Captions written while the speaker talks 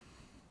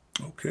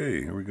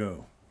Okay, here we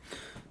go.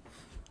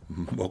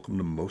 Welcome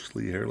to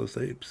Mostly Hairless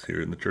Apes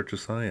here in the Church of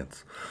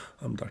Science.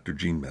 I'm Dr.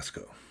 Gene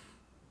Mesco.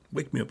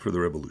 Wake me up for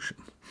the revolution.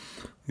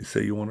 You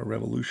say you want a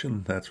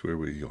revolution? That's where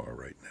we are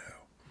right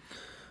now.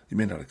 You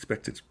may not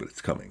expect it, but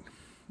it's coming.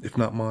 If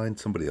not mine,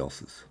 somebody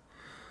else's.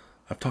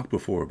 I've talked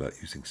before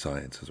about using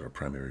science as our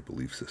primary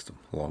belief system,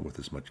 along with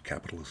as much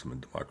capitalism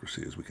and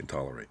democracy as we can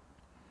tolerate.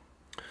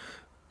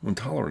 When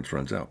tolerance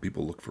runs out,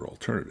 people look for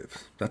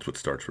alternatives. That's what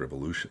starts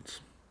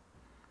revolutions.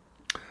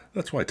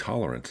 That's why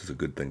tolerance is a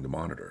good thing to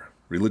monitor.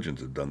 Religions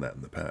have done that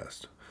in the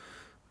past.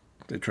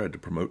 They tried to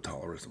promote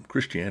tolerism.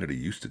 Christianity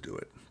used to do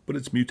it, but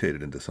it's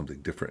mutated into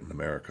something different in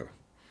America.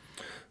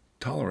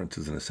 Tolerance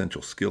is an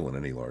essential skill in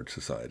any large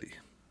society.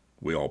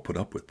 We all put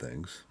up with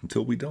things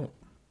until we don't.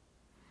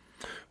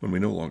 When we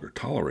no longer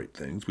tolerate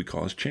things, we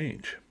cause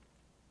change.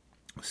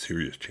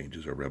 Serious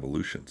changes are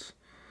revolutions.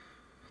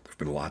 There have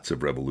been lots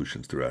of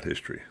revolutions throughout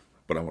history,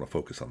 but I want to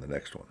focus on the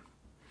next one.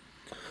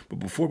 But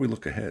before we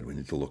look ahead, we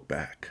need to look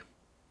back.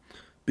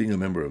 Being a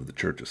member of the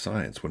Church of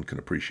Science, one can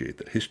appreciate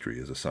that history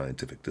is a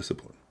scientific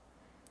discipline.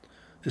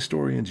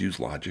 Historians use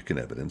logic and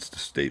evidence to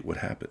state what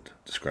happened,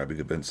 describing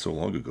events so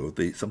long ago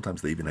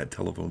sometimes they even had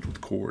telephones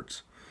with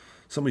cords,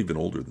 some even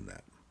older than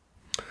that.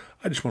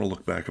 I just want to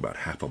look back about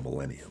half a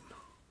millennium,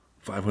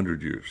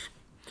 500 years,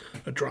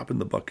 a drop in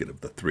the bucket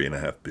of the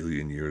 3.5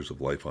 billion years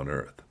of life on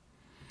Earth.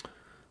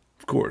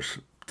 Of course,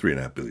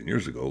 3.5 billion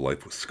years ago,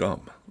 life was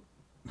scum.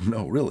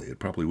 No, really, it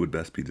probably would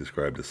best be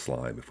described as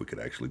slime if we could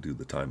actually do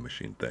the time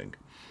machine thing.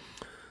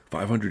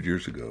 500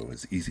 years ago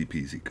is easy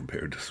peasy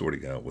compared to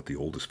sorting out what the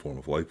oldest form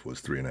of life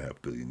was 3.5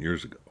 billion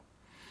years ago.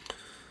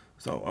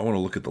 So I want to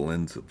look at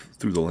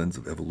through the lens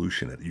of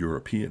evolution at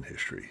European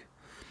history.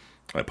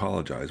 I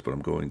apologize, but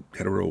I'm going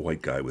hetero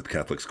white guy with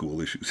Catholic school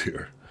issues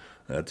here.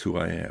 That's who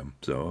I am,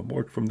 so I'll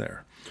work from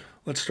there.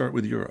 Let's start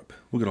with Europe.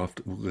 We'll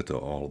get to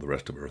all of the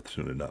rest of Earth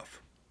soon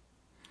enough.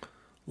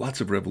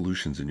 Lots of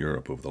revolutions in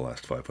Europe over the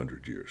last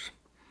 500 years.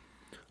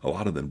 A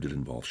lot of them did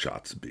involve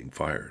shots being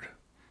fired.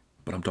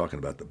 But I'm talking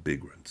about the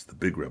big ones, the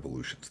big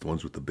revolutions, the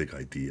ones with the big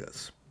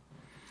ideas.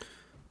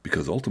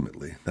 Because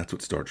ultimately, that's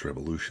what starts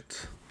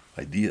revolutions.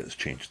 Ideas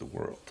change the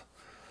world.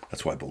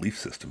 That's why belief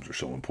systems are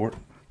so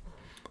important.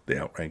 They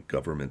outrank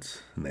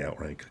governments and they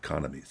outrank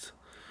economies.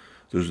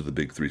 Those are the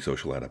big three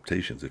social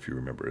adaptations, if you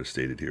remember, as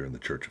stated here in the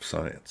Church of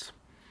Science.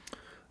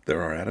 They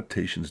are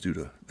adaptations due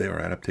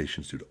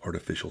to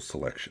artificial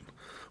selection,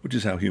 which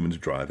is how humans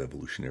drive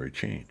evolutionary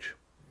change.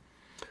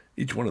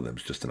 Each one of them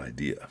is just an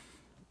idea.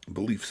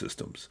 Belief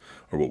systems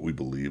are what we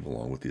believe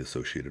along with the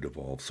associated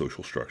evolved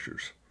social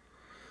structures.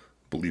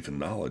 Belief and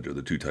knowledge are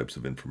the two types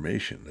of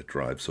information that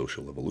drive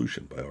social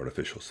evolution by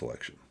artificial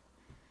selection.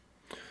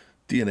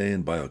 DNA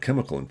and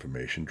biochemical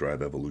information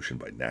drive evolution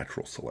by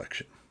natural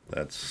selection.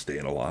 That's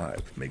staying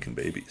alive, making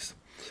babies.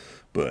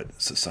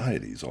 But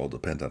societies all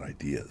depend on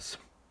ideas.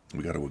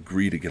 We got to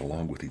agree to get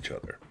along with each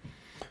other.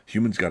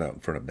 Humans got out in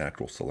front of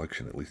natural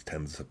selection at least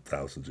tens of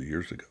thousands of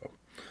years ago,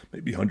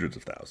 maybe hundreds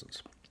of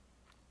thousands.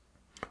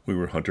 We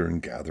were hunting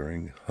and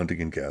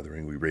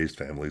gathering. We raised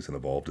families and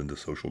evolved into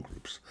social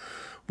groups.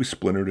 We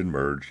splintered and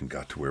merged and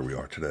got to where we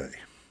are today.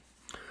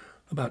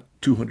 About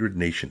 200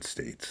 nation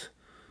states.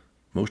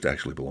 Most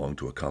actually belong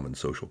to a common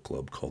social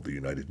club called the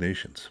United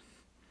Nations.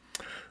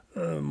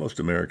 Most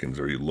Americans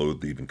are loath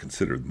to even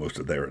consider most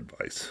of their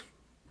advice.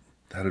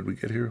 How did we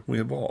get here? We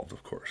evolved,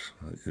 of course.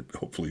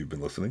 Hopefully you've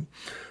been listening.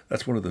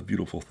 That's one of the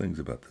beautiful things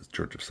about the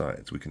Church of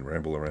Science. We can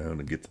ramble around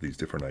and get to these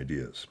different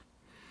ideas.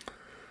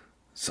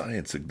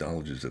 Science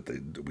acknowledges that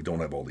we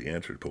don't have all the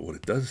answers, but what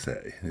it does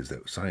say is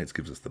that science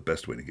gives us the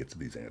best way to get to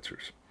these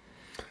answers.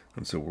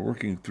 And so we're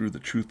working through the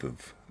truth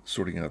of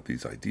sorting out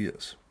these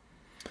ideas.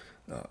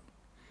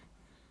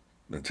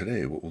 And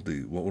today, what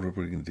are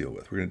we going to deal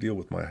with? We're going to deal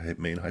with my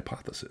main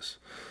hypothesis.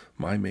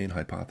 My main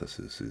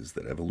hypothesis is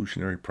that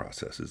evolutionary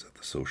processes at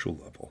the social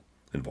level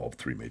involve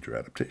three major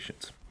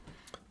adaptations: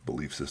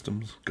 belief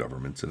systems,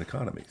 governments, and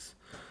economies.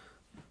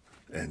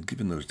 And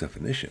given those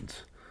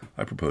definitions,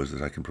 I propose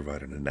that I can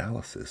provide an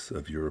analysis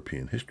of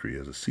European history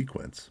as a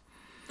sequence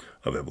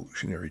of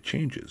evolutionary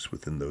changes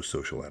within those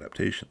social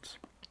adaptations.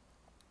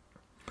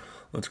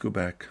 Let's go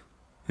back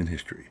in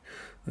history.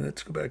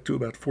 Let's go back to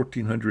about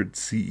 1400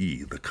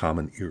 CE, the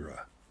Common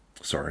Era.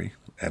 Sorry,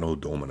 Anno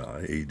Domini,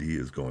 AD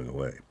is going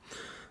away.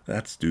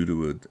 That's due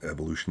to an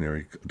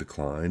evolutionary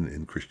decline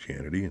in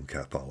Christianity and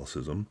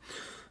Catholicism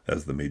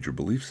as the major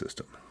belief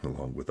system,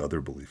 along with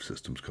other belief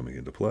systems coming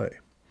into play.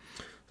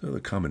 So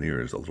the Common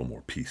Era is a little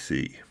more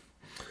PC.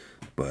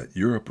 But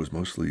Europe was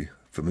mostly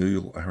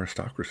familial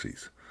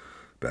aristocracies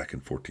back in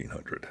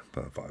 1400,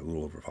 a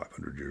little over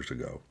 500 years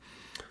ago.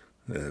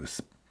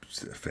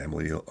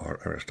 Family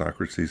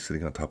aristocracies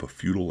sitting on top of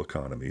feudal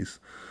economies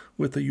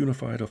with a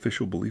unified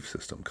official belief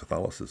system,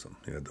 Catholicism.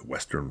 You had the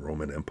Western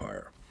Roman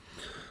Empire.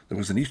 There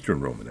was an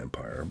Eastern Roman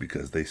Empire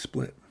because they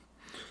split.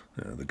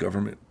 The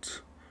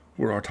governments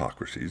were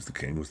autocracies. The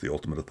king was the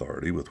ultimate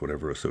authority with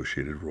whatever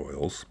associated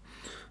royals.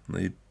 And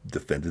they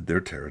defended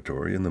their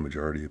territory, and the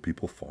majority of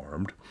people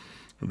farmed.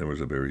 And there was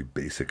a very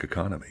basic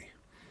economy,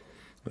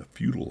 a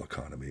feudal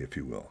economy, if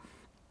you will.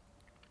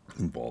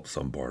 Involved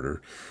some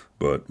barter,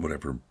 but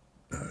whatever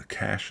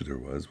cash there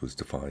was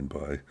defined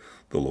by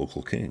the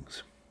local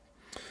kings.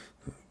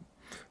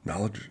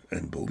 Knowledge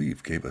and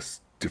belief gave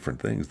us different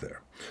things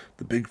there.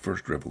 The big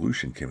first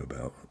revolution came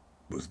about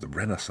was the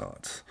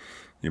Renaissance.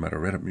 You might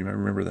have read it. You might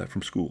remember that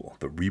from school.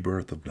 The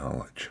rebirth of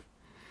knowledge.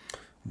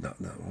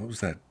 What was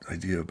that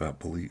idea about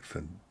belief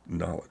and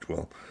knowledge?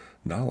 Well,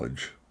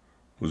 knowledge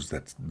was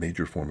that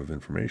major form of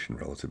information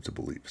relative to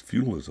beliefs.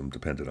 Feudalism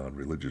depended on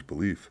religious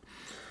belief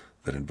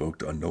that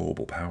invoked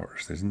unknowable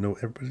powers. They didn't know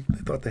everybody.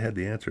 They thought they had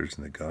the answers,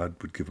 and that God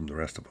would give them the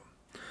rest of them.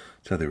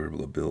 That's how they were able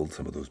to build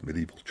some of those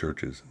medieval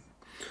churches.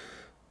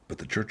 But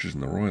the churches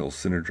and the royals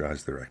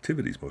synergized their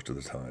activities most of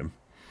the time.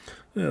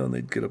 And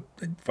they'd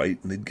fight,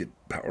 and they'd get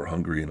power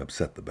hungry and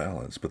upset the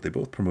balance. But they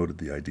both promoted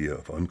the idea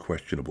of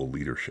unquestionable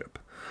leadership.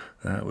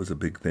 That was a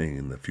big thing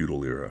in the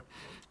feudal era.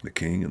 The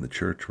king and the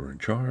church were in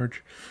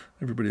charge.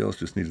 Everybody else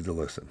just needed to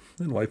listen.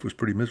 And life was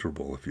pretty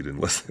miserable if you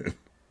didn't listen.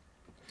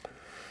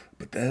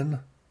 But then,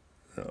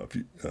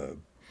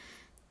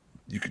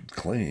 you could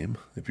claim,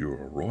 if you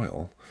were a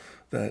royal,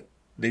 that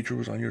nature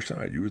was on your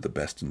side. You were the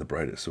best and the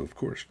brightest. So, of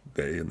course,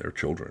 they and their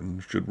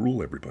children should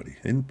rule everybody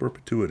in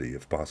perpetuity,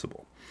 if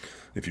possible.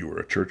 If you were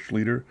a church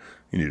leader,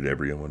 you needed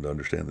everyone to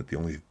understand that the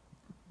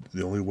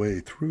only way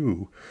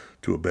through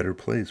to a better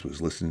place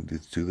was listening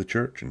to the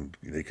church, and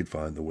they could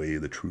find the way,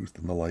 the truth,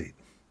 and the light.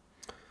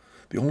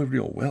 The only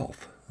real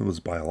wealth was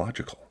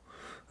biological.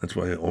 That's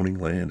why owning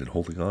land and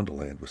holding on to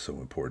land was so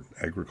important.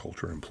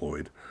 Agriculture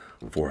employed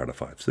 4 out of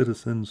 5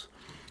 citizens.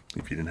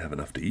 If you didn't have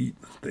enough to eat,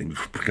 things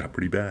got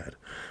pretty bad.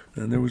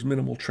 And there was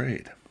minimal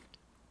trade.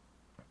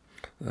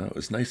 It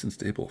was nice and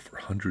stable for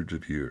hundreds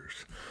of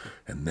years.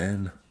 And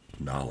then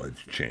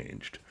knowledge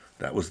changed.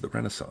 That was the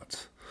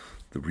Renaissance,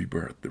 the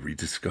rebirth, the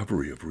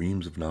rediscovery of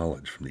reams of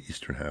knowledge from the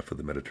eastern half of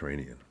the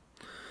Mediterranean.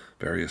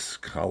 Various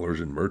scholars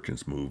and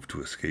merchants moved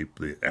to escape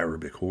the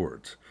Arabic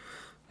hordes.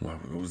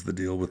 What was the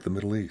deal with the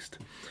Middle East?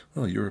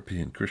 Well,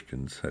 European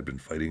Christians had been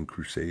fighting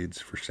crusades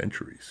for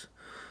centuries,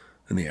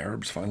 and the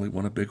Arabs finally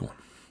won a big one.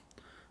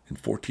 In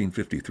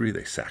 1453,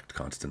 they sacked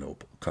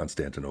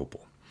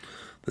Constantinople,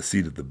 the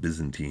seat of the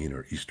Byzantine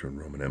or Eastern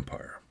Roman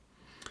Empire.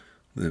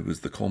 It was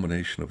the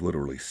culmination of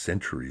literally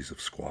centuries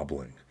of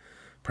squabbling,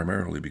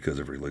 primarily because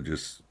of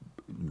religious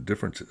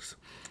differences.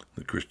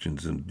 The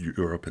Christians in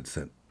Europe had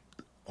sent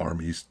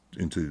armies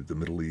into the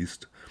Middle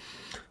East.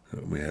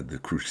 We had the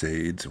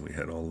Crusades, and we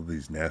had all of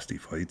these nasty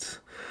fights,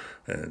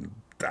 and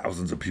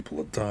thousands of people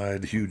had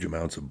died. Huge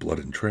amounts of blood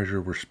and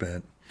treasure were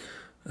spent.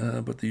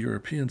 But the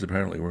Europeans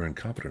apparently were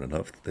incompetent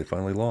enough that they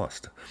finally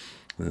lost.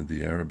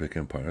 The Arabic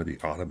Empire, the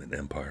Ottoman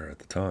Empire at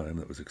the time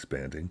that was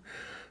expanding,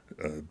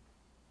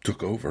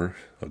 took over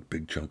a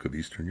big chunk of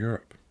Eastern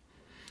Europe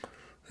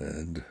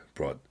and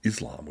brought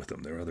Islam with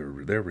them,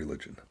 their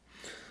religion.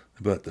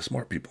 But the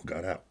smart people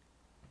got out.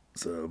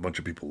 So a bunch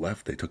of people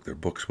left. They took their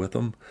books with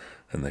them,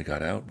 and they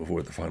got out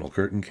before the final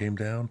curtain came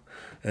down,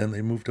 and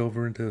they moved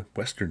over into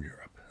Western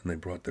Europe, and they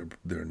brought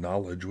their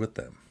knowledge with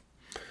them.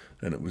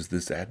 And it was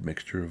this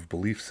admixture of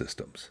belief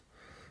systems.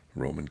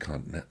 Roman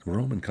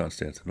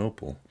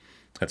Constantinople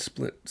had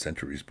split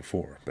centuries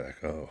before,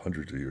 back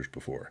hundreds of years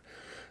before.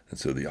 And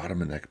so the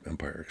Ottoman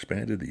Empire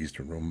expanded, the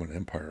Eastern Roman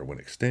Empire went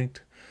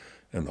extinct,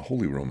 and the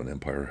Holy Roman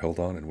Empire held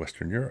on in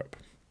Western Europe.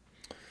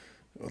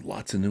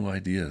 Lots of new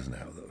ideas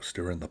now, though,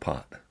 stirring the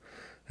pot.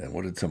 And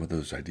what did some of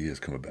those ideas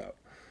come about?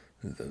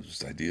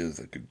 Those ideas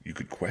that you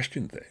could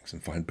question things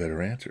and find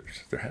better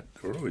answers. There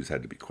always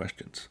had to be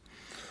questions,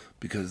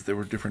 because there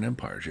were different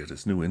empires. You had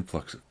this new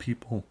influx of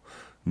people,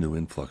 new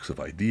influx of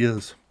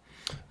ideas.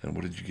 And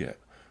what did you get?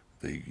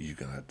 You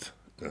got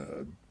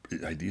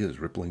ideas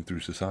rippling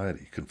through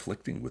society,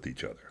 conflicting with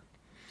each other.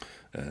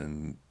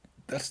 And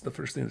that's the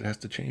first thing that has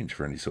to change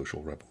for any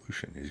social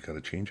revolution. You've got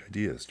to change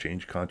ideas,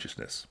 change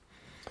consciousness.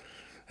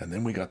 And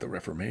then we got the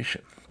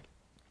Reformation.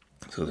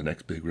 So the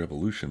next big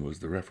revolution was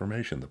the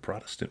Reformation, the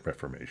Protestant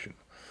Reformation.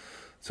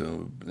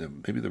 So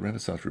maybe the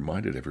Renaissance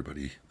reminded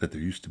everybody that there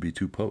used to be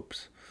 2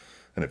 popes.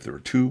 And if there were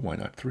 2, why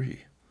not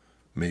 3?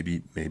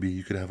 Maybe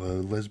you could have a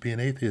lesbian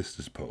atheist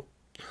as pope.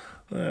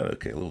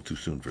 Okay, a little too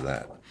soon for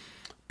that.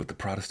 But the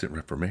Protestant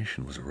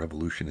Reformation was a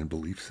revolution in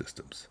belief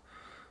systems.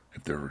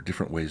 If there are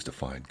different ways to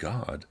find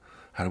God,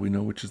 how do we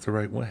know which is the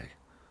right way?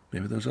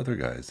 Maybe those other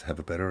guys have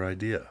a better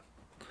idea.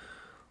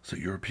 So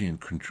European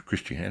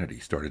Christianity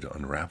started to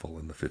unravel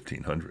in the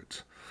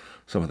 1500s.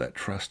 Some of that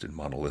trust in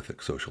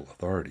monolithic social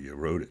authority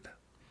eroded.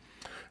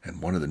 And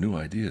one of the new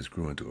ideas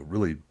grew into a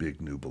really big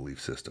new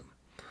belief system,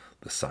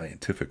 the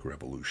scientific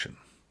revolution.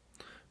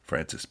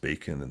 Francis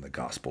Bacon and the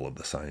gospel of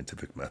the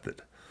scientific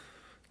method.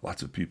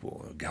 Lots of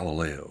people,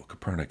 Galileo,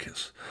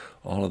 Copernicus,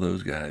 all of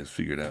those guys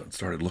figured out and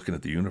started looking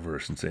at the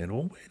universe and saying,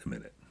 well, wait a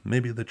minute,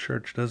 maybe the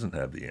church doesn't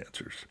have the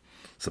answers.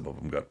 Some of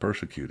them got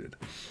persecuted.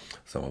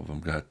 Some of them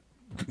got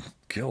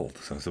killed.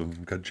 Some of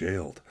them got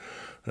jailed.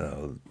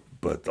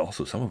 But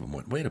also some of them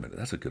went, wait a minute,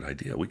 that's a good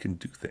idea. We can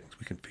do things.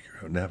 We can figure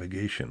out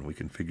navigation. We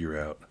can figure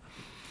out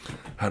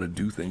how to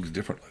do things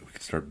differently. We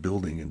can start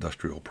building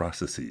industrial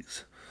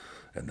processes.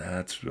 And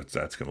that's going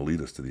to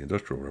lead us to the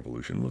Industrial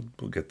Revolution.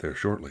 We'll get there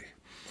shortly.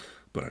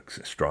 But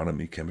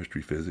astronomy,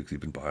 chemistry, physics,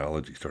 even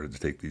biology started to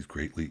take these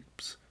great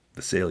leaps.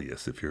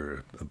 Vesalius, if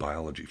you're a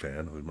biology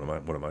fan,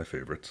 one of my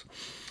favorites.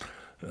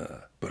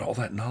 But all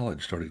that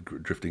knowledge started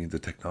drifting into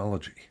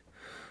technology.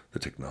 The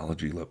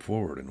technology leapt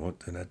forward,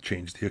 and that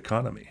changed the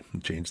economy,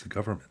 and changed the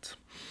governments,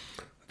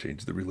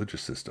 changed the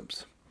religious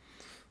systems.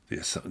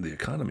 The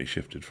economy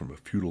shifted from a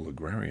feudal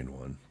agrarian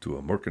one to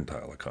a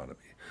mercantile economy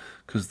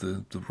because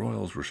the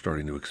royals were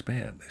starting to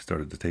expand. They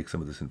started to take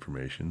some of this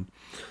information,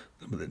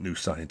 some of the new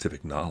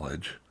scientific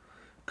knowledge,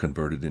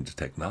 converted into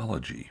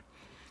technology.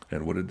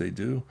 And what did they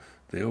do?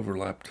 They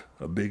overlapped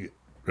a big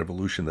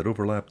revolution that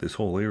overlapped this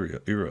whole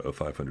era of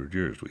 500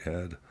 years. We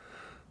had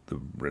the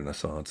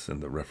Renaissance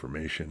and the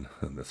Reformation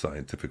and the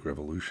scientific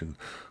revolution,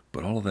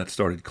 but all of that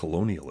started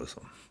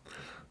colonialism.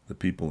 The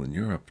people in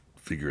Europe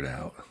figured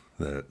out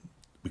that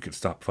we could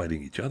stop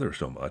fighting each other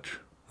so much.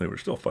 They were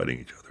still fighting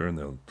each other, and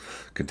they'll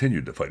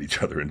continue to fight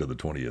each other into the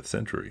 20th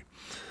century.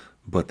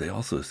 But they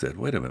also said,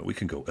 wait a minute, we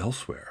can go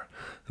elsewhere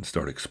and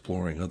start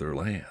exploring other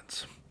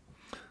lands.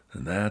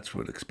 And that's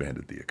what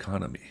expanded the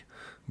economy,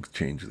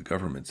 changed the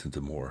governments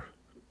into more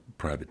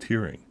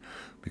privateering,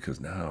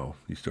 because now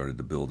you started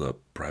to build up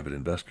private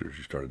investors,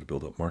 you started to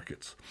build up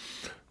markets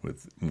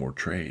with more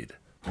trade,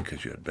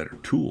 because you had better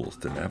tools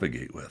to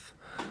navigate with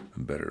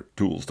and better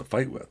tools to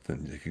fight with,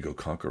 and you could go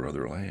conquer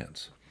other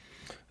lands.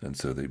 And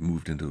so they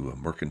moved into a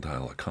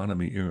mercantile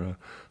economy era,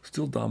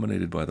 still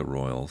dominated by the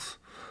royals.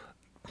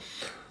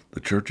 The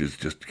churches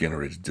just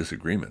generated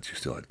disagreements. You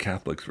still had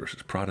Catholics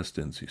versus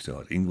Protestants. You still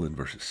had England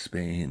versus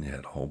Spain. You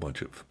had a whole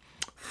bunch of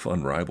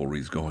fun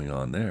rivalries going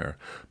on there.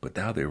 But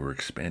now they were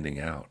expanding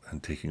out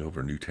and taking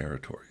over new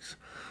territories.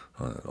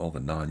 All the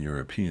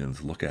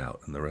non-Europeans look out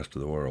in the rest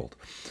of the world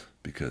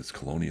because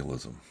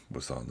colonialism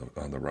was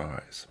on the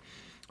rise.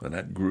 And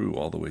that grew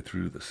all the way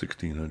through the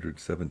 1600s,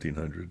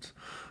 1700s,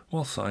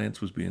 while science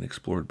was being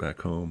explored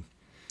back home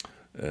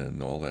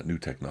and all that new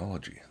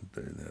technology.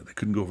 They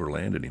couldn't go over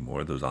land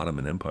anymore. Those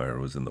Ottoman Empire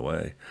was in the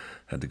way.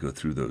 Had to go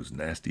through those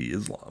nasty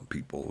Islam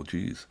people.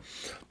 Geez.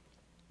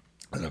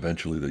 And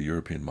eventually the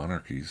European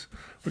monarchies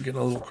were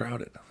getting a little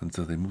crowded. And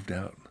so they moved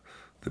out.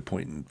 The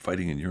point in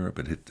fighting in Europe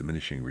had hit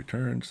diminishing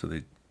returns, so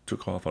they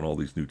took off on all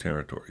these new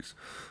territories,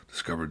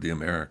 discovered the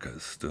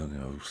Americas,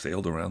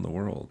 sailed around the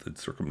world, did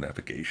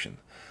circumnavigation,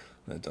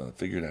 and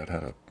figured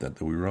out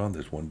that we were on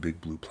this one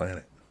big blue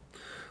planet.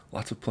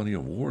 Plenty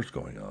of wars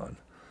going on,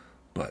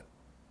 but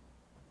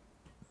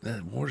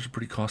war is a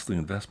pretty costly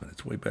investment.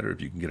 It's way better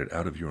if you can get it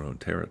out of your own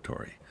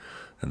territory,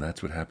 and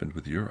that's what happened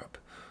with Europe.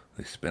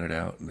 They spent it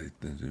out, and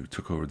they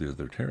took over the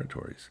other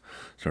territories,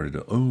 started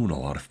to own a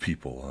lot of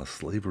people.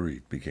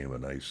 Slavery became a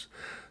nice,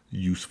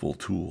 useful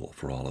tool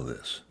for all of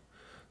this.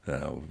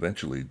 Now,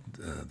 eventually,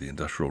 the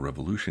Industrial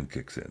Revolution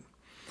kicks in.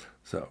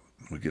 So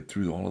we get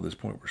through all of this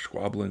point. We're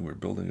squabbling. We're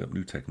building up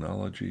new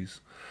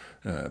technologies.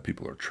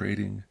 People are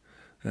trading.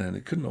 And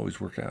it couldn't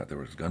always work out. There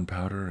was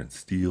gunpowder and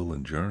steel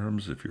and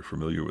germs, if you're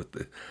familiar with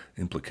the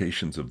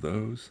implications of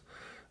those.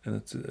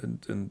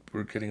 And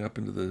we're getting up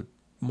into the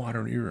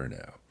modern era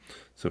now.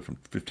 So from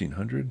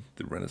 1500,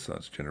 the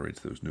Renaissance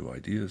generates those new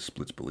ideas,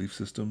 splits belief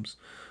systems.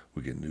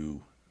 We get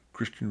new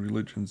Christian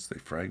religions. They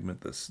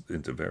fragment this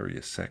into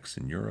various sects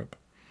in Europe.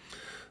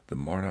 The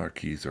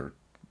monarchies are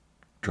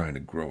trying to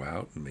grow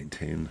out and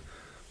maintain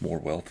more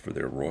wealth for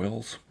their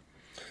royals,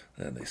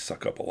 and they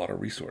suck up a lot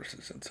of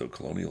resources. And so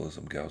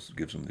colonialism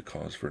gives them the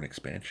cause for an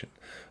expansion,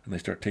 and they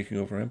start taking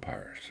over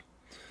empires.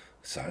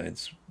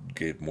 Science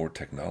gave more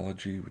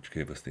technology, which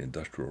gave us the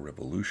Industrial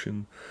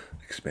Revolution,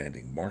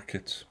 expanding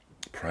markets,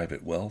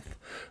 private wealth.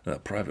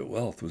 Private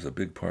wealth was a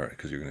big part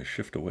because you're going to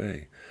shift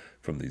away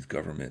from these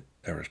government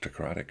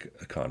aristocratic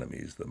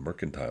economies, the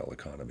mercantile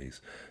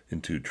economies,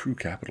 into true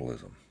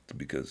capitalism,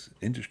 because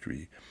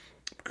industry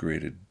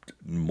created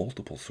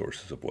multiple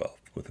sources of wealth.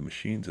 With the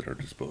machines at our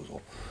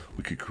disposal,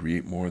 we could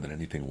create more than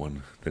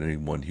any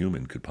one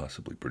human could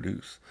possibly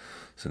produce.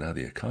 So now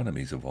the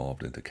economies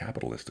evolved into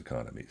capitalist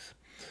economies.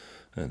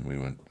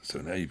 And so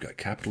now you've got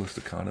capitalist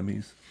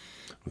economies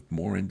with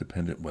more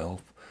independent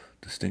wealth,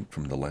 distinct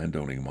from the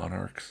landowning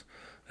monarchs,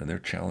 and they're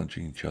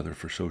challenging each other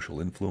for social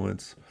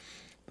influence.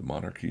 The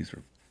monarchies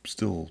are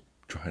still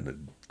trying to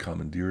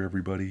commandeer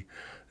everybody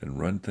and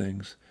run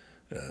things.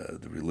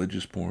 The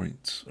religious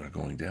points are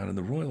going down, and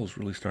the royals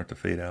really start to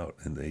fade out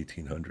in the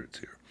 1800s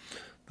here.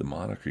 The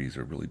monarchies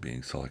are really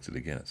being selected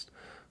against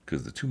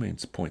because the two main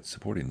points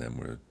supporting them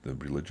were the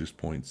religious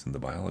points and the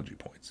biology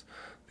points.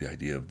 The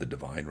idea of the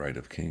divine right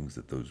of kings,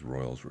 that those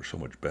royals were so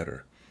much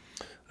better,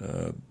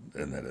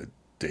 and that a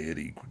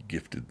deity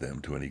gifted them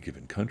to any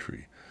given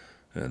country,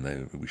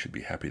 and we should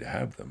be happy to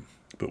have them,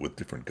 but with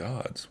different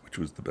gods, which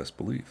was the best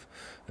belief.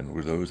 And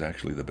were those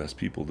actually the best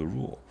people to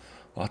rule?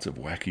 Lots of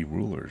wacky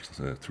rulers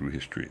through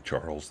history.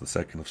 Charles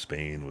II of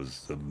Spain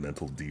was a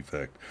mental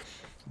defect.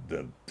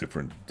 The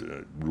different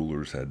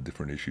rulers had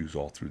different issues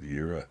all through the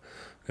era.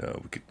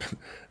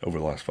 Over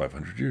the last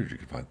 500 years, you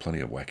could find plenty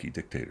of wacky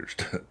dictators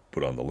to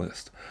put on the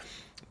list.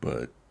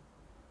 But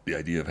the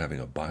idea of having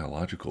a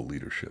biological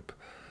leadership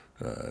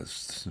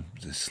is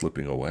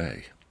slipping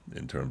away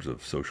in terms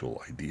of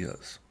social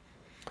ideas.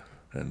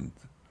 And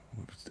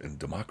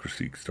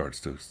democracy starts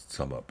to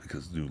sum up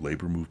because new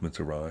labor movements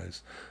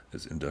arise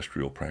as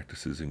industrial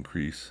practices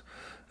increase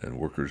and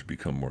workers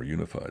become more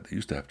unified. They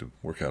used to have to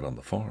work out on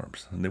the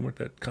farms, and they weren't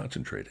that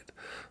concentrated,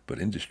 but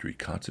industry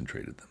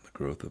concentrated them. The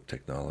growth of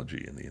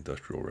technology and the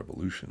Industrial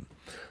Revolution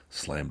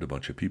slammed a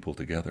bunch of people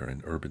together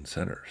in urban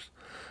centers,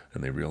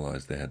 and they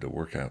realized they had to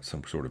work out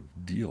some sort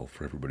of deal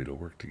for everybody to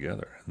work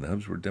together. And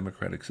those were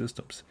democratic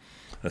systems.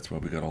 That's why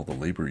we got all the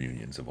labor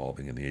unions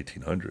evolving in the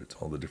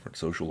 1800s, all the different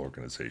social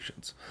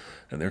organizations,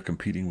 and they're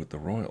competing with the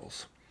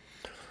royals.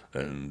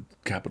 And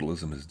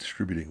capitalism is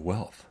distributing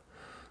wealth.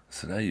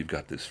 So now you've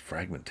got this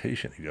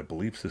fragmentation. You've got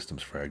belief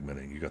systems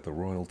fragmenting. You've got the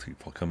royalty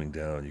coming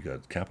down. You've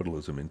got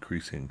capitalism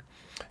increasing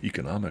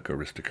economic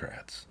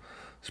aristocrats,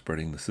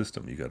 spreading the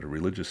system. You've got a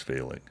religious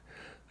failing.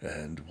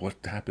 And what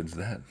happens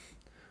then?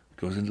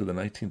 Goes into the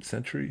 19th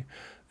century,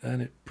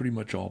 and it pretty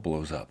much all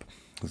blows up.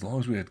 As long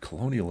as we had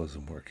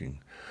colonialism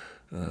working,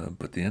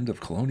 but the end of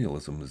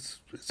colonialism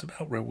it's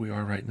about where we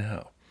are right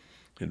now.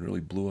 It really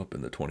blew up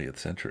in the 20th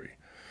century.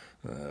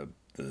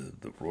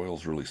 The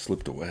royals really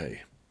slipped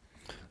away,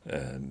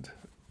 and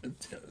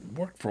it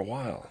worked for a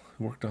while.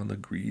 It worked on the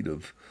greed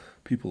of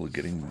people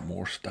getting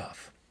more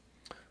stuff.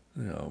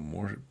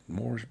 More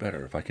is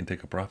better. If I can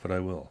take a profit, I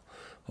will.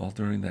 All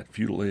during that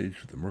feudal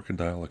age, the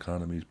mercantile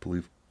economies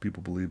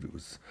people believed it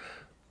was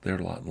their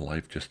lot in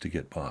life just to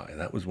get by.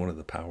 That was one of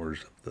the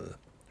powers of the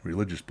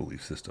religious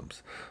belief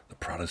systems, the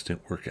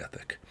Protestant work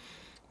ethic,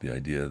 the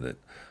idea that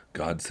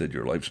God said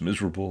your life's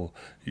miserable,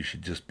 you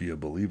should just be a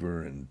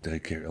believer and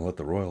take care and let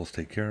the royals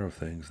take care of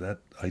things. That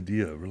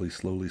idea really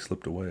slowly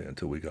slipped away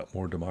until we got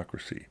more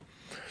democracy,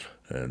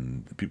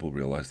 and people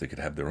realized they could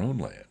have their own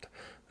land,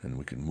 and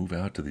we could move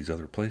out to these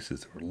other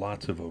places. There were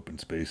lots of open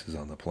spaces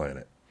on the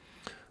planet,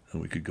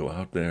 and we could go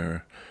out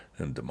there,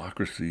 and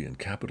democracy and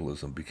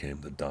capitalism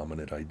became the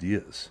dominant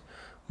ideas,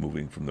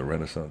 moving from the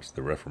Renaissance to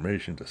the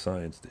Reformation to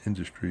science to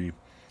industry.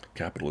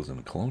 Capitalism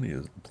and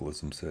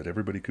colonialism said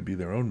everybody could be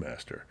their own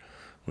master.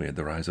 We had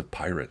the rise of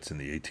pirates in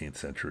the 18th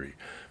century.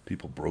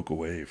 People broke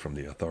away from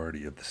the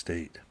authority of the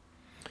state.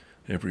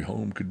 Every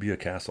home could be a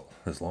castle,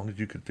 as long as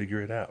you could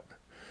figure it out.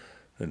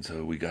 And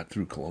so we got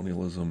through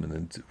colonialism and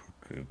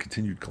then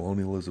continued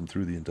colonialism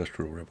through the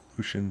Industrial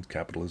Revolution.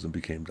 Capitalism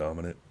became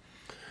dominant.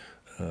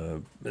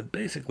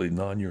 Basically,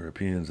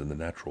 non-Europeans in the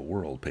natural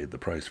world paid the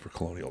price for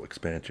colonial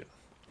expansion.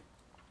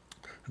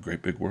 A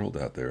great big world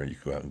out there, and you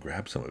could go out and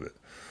grab some of it.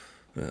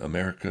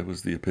 America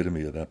was the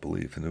epitome of that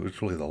belief, and it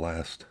was really the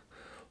last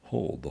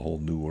hold, the whole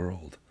new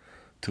world,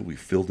 till we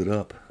filled it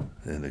up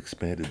and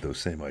expanded those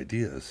same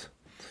ideas.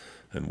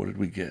 And what did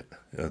we get?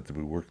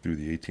 We worked through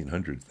the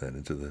 1800s then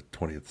into the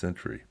 20th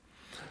century.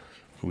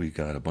 We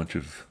got a bunch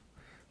of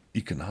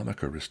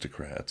economic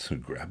aristocrats who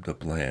grabbed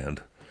up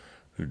land,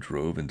 who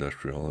drove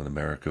industrial. In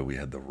America, we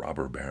had the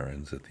robber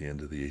barons at the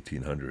end of the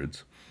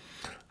 1800s.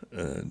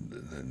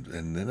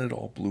 And then it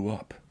all blew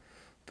up.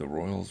 The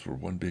royals were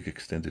one big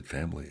extended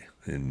family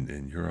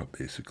in Europe,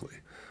 basically.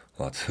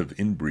 Lots of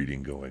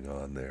inbreeding going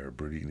on there,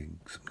 breeding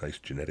some nice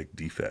genetic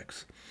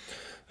defects.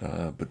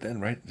 But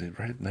then right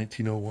at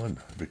 1901,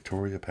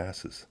 Victoria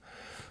passes.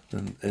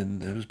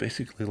 And it was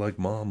basically like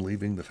mom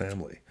leaving the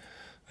family.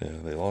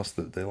 They lost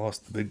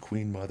the big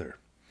queen mother.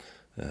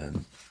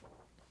 And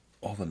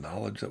all the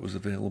knowledge that was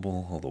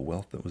available, all the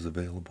wealth that was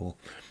available,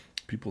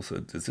 people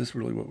said, is this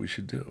really what we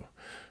should do?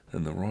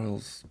 And the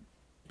royals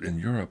in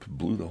Europe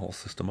blew the whole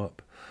system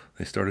up.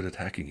 They started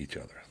attacking each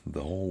other.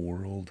 The whole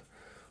world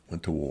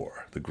went to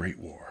war, the Great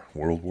War,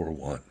 World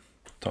War I.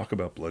 Talk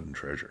about blood and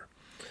treasure.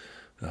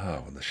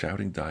 When the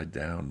shouting died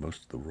down,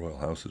 most of the royal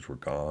houses were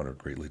gone or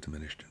greatly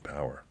diminished in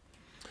power.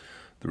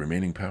 The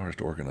remaining powers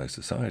to organize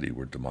society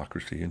were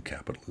democracy and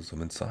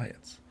capitalism and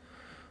science.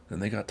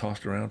 And they got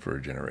tossed around for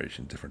a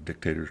generation. Different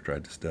dictators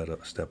tried to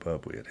step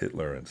up. We had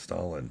Hitler and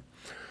Stalin.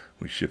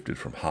 We shifted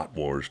from hot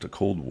wars to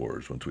cold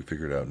wars once we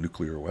figured out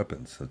nuclear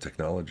weapons. The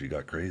technology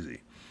got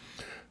crazy.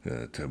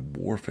 To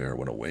warfare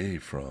went away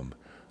from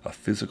a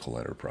physical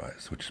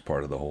enterprise, which is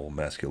part of the whole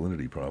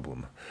masculinity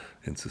problem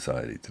in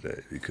society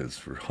today, because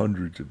for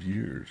hundreds of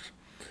years,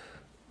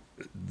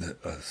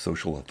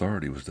 social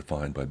authority was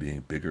defined by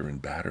being bigger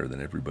and badder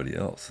than everybody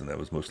else, and that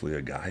was mostly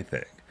a guy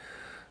thing.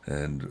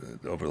 And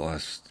over the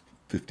last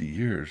 50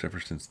 years, ever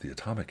since the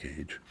atomic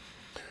age,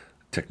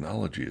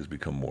 technology has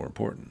become more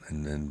important.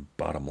 And then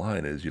bottom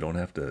line is, you don't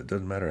have to, it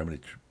doesn't matter how many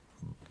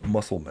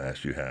muscle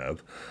mass you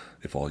have,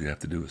 if all you have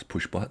to do is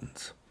push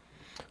buttons,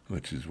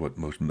 which is what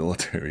most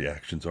military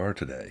actions are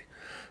today.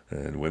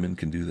 And women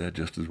can do that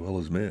just as well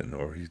as men,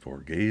 or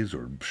gays,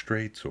 or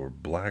straights, or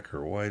black,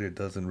 or white. It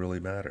doesn't really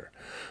matter.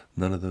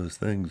 None of those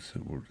things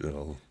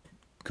will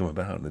come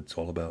about, and it's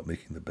all about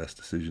making the best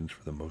decisions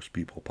for the most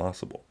people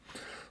possible.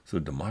 So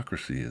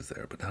democracy is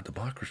there, but now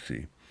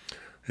democracy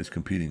is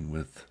competing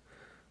with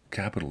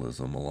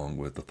capitalism along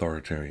with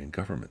authoritarian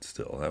government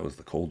still. That was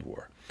the Cold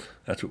War.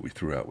 That's what we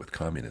threw out with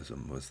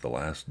communism, was the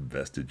last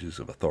vestiges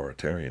of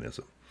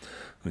authoritarianism.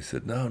 We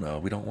said, no,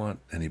 we don't want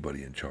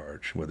anybody in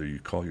charge, whether you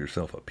call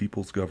yourself a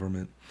people's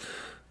government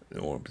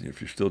or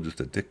if you're still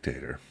just a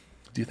dictator.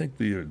 Do you think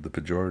the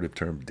pejorative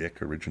term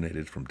dick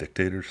originated from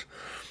dictators?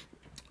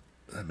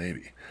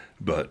 Maybe.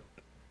 But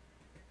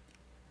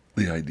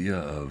the idea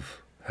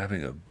of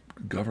having a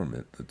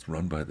government that's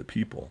run by the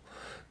people,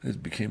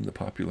 it became the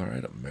popular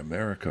item.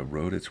 America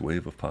rode its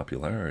wave of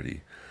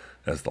popularity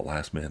as the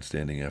last man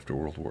standing after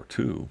World War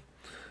II,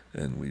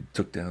 and we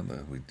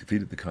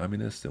defeated the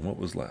communists, and what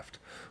was left?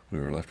 We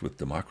were left with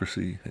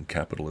democracy and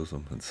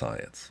capitalism and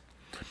science.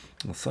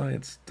 Well,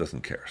 science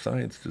doesn't care.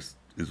 Science just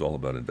is all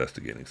about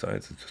investigating.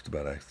 Science is just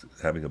about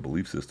having a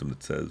belief system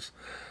that says,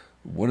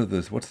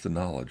 what's the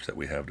knowledge that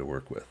we have to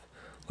work with?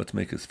 Let's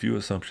make as few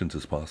assumptions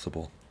as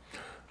possible,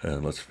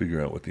 and let's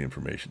figure out what the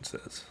information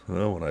says.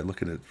 Well, when I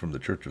look at it from the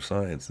Church of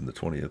Science in the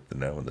 20th and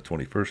now in the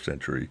 21st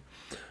century,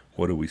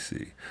 what do we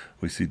see?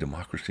 We see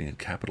democracy and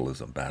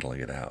capitalism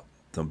battling it out.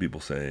 Some people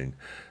saying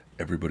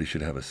everybody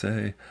should have a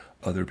say,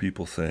 other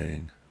people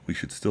saying we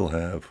should still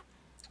have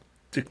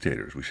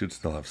dictators. We should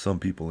still have some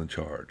people in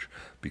charge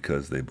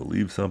because they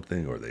believe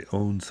something or they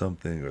own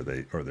something or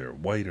they're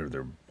white or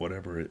they're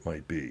whatever it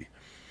might be.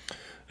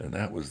 And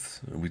that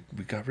was, we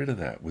got rid of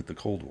that with the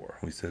Cold War.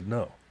 We said,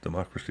 no,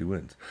 democracy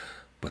wins.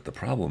 But the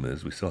problem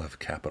is we still have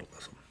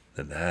capitalism.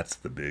 And that's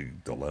the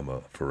big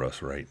dilemma for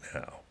us right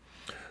now.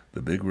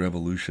 The big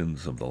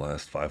revolutions of the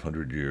last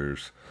 500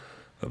 years,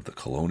 of the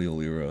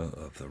colonial era,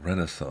 of the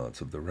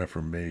Renaissance, of the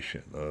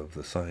Reformation, of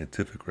the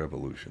scientific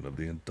revolution, of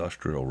the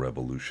industrial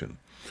revolution,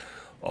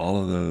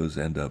 all of those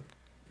end up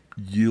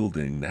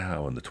yielding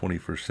now in the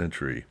 21st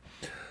century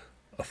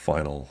a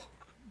final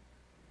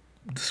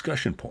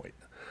discussion point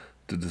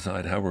to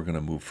decide how we're going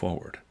to move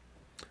forward.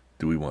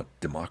 Do we want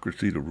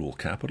democracy to rule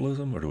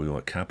capitalism, or do we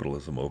want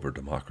capitalism over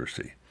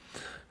democracy?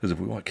 Because if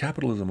we want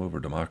capitalism over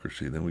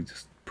democracy, then we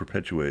just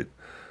perpetuate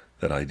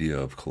that idea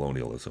of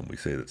colonialism. We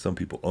say that some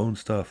people own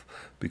stuff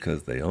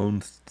because they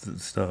own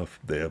stuff,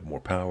 they have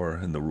more power,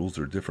 and the rules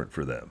are different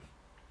for them.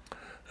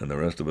 And the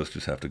rest of us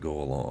just have to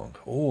go along.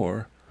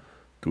 Or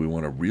do we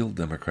want a real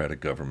democratic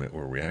government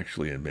where we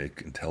actually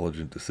make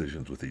intelligent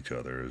decisions with each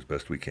other as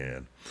best we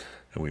can,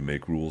 and we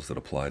make rules that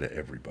apply to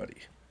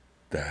everybody?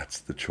 That's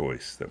the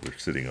choice that we're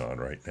sitting on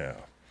right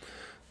now.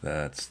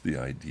 That's the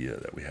idea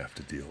that we have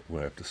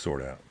to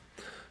sort out.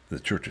 The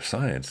Church of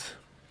Science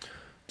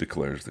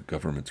declares that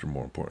governments are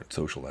more important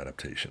social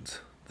adaptations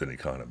than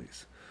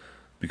economies,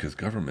 because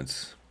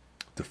governments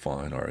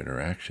define our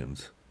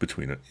interactions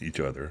between each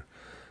other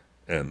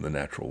and the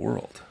natural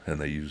world, and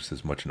they use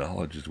as much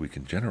knowledge as we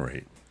can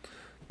generate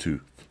to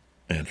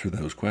answer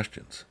those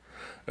questions.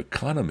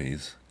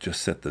 Economies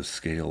just set the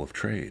scale of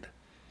trade,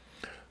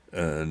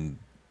 and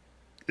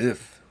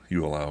if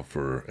you allow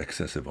for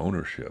excessive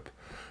ownership,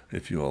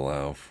 if you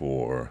allow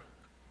for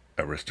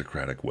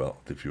aristocratic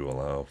wealth, if you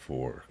allow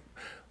for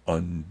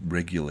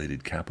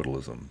unregulated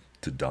capitalism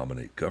to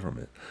dominate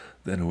government,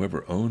 then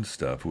whoever owns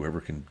stuff,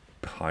 whoever can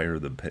hire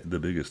the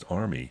biggest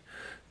army,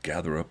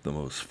 gather up the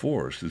most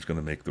force, is going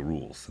to make the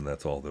rules, and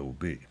that's all there will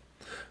be.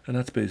 And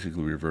that's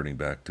basically reverting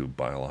back to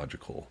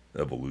biological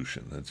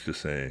evolution. It's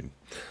just saying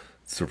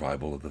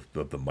survival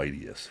of the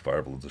mightiest,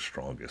 survival of the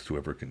strongest,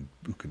 who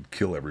can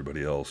kill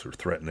everybody else or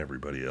threaten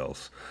everybody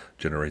else,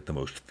 generate the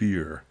most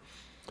fear,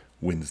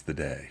 wins the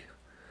day.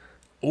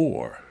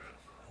 Or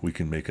we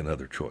can make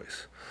another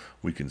choice.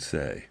 We can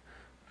say,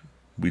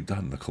 we've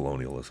done the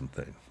colonialism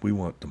thing. We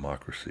want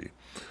democracy,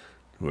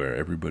 where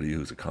everybody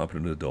who's a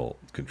competent adult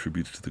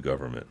contributes to the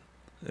government,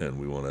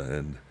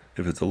 and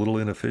if it's a little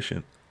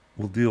inefficient,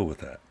 we'll deal with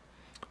that.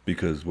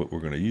 Because what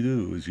we're going to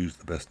do is use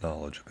the best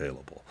knowledge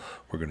available.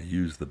 We're going to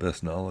use the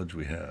best knowledge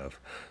we have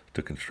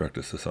to construct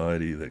a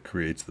society that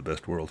creates the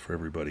best world for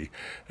everybody.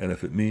 And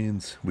if it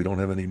means we don't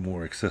have any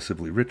more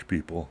excessively rich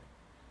people,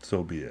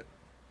 so be it.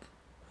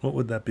 What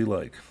would that be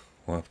like?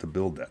 We'll have to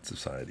build that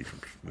society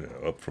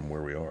up from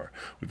where we are.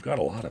 We've got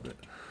a lot of it.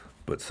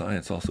 But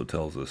science also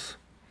tells us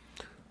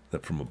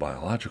that from a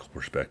biological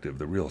perspective,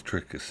 the real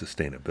trick is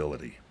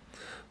sustainability.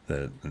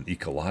 That an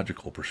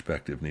ecological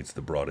perspective needs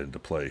to be brought into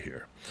play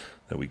here.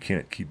 That we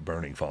can't keep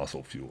burning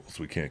fossil fuels.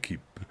 We can't keep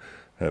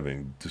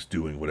just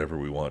doing whatever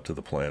we want to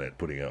the planet,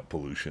 putting out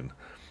pollution.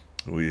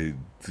 The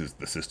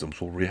systems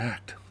will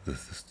react. The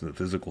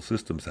physical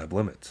systems have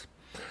limits.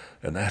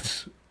 And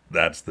that's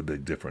the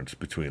big difference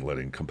between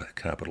letting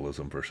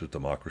capitalism versus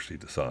democracy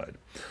decide.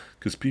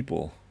 Because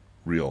people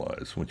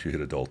realize once you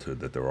hit adulthood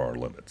that there are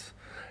limits.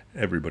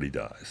 Everybody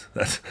dies.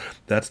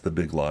 That's the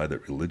big lie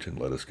that religion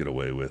let us get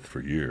away with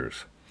for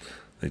years.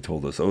 They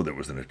told us, there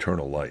was an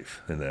eternal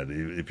life, and that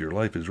if your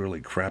life is really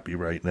crappy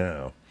right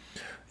now,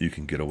 you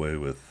can get away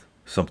with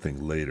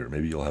something later.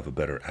 Maybe you'll have a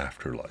better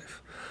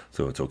afterlife.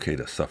 So it's okay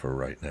to suffer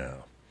right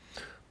now.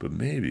 But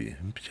maybe,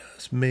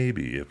 just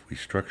maybe, if we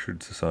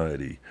structured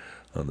society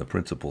on the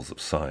principles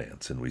of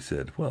science and we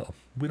said, well,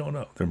 we don't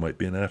know. There might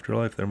be an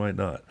afterlife, there might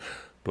not.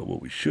 But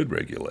what we should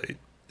regulate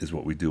is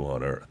what we do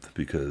on Earth,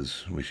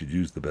 because we should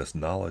use the best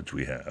knowledge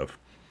we have.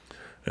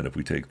 And if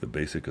we take the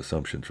basic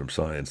assumptions from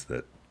science,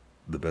 that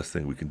the best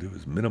thing we can do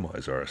is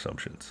minimize our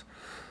assumptions.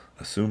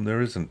 Assume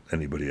there isn't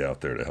anybody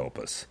out there to help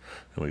us,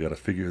 and we got to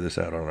figure this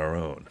out on our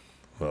own.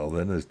 Well,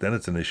 then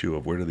it's an issue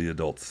of where do the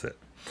adults sit?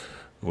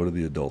 What do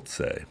the adults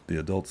say? The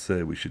adults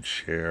say we should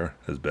share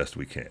as best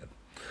we can.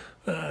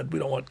 We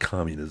don't want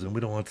communism.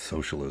 We don't want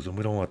socialism.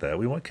 We don't want that.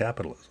 We want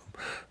capitalism.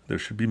 There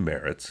should be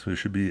merits. There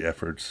should be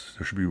efforts.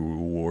 There should be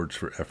rewards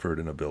for effort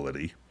and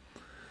ability.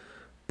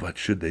 But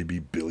should they be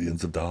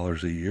billions of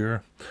dollars a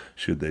year?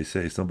 Should they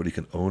say somebody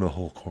can own a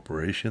whole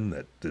corporation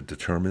that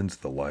determines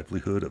the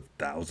livelihood of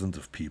thousands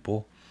of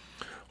people?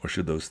 Or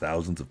should those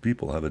thousands of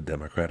people have a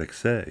democratic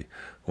say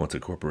once a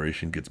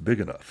corporation gets big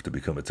enough to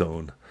become its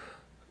own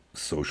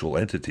social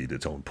entity,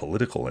 its own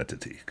political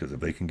entity? Because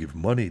if they can give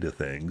money to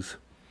things,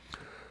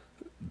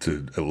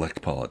 to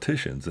elect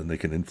politicians, then they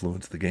can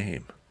influence the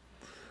game.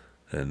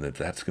 And if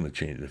that's going to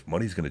change, if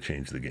money's going to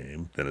change the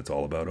game, then it's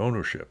all about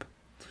ownership.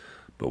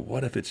 But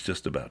what if it's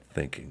just about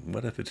thinking?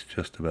 What if it's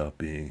just about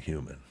being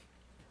human?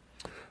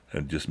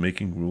 And just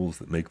making rules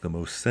that make the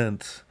most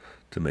sense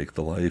to make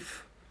the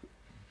life,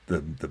 the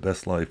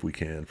best life we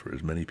can for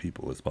as many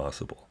people as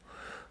possible.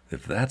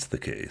 If that's the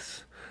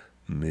case,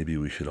 maybe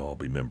we should all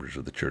be members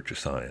of the Church of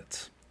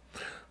Science.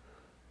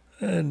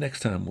 And next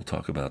time we'll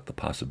talk about the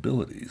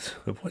possibilities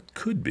of what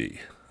could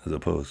be as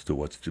opposed to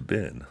what's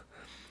been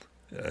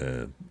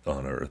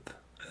on Earth.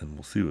 And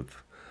we'll see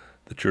if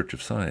the Church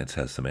of Science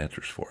has some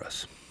answers for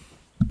us.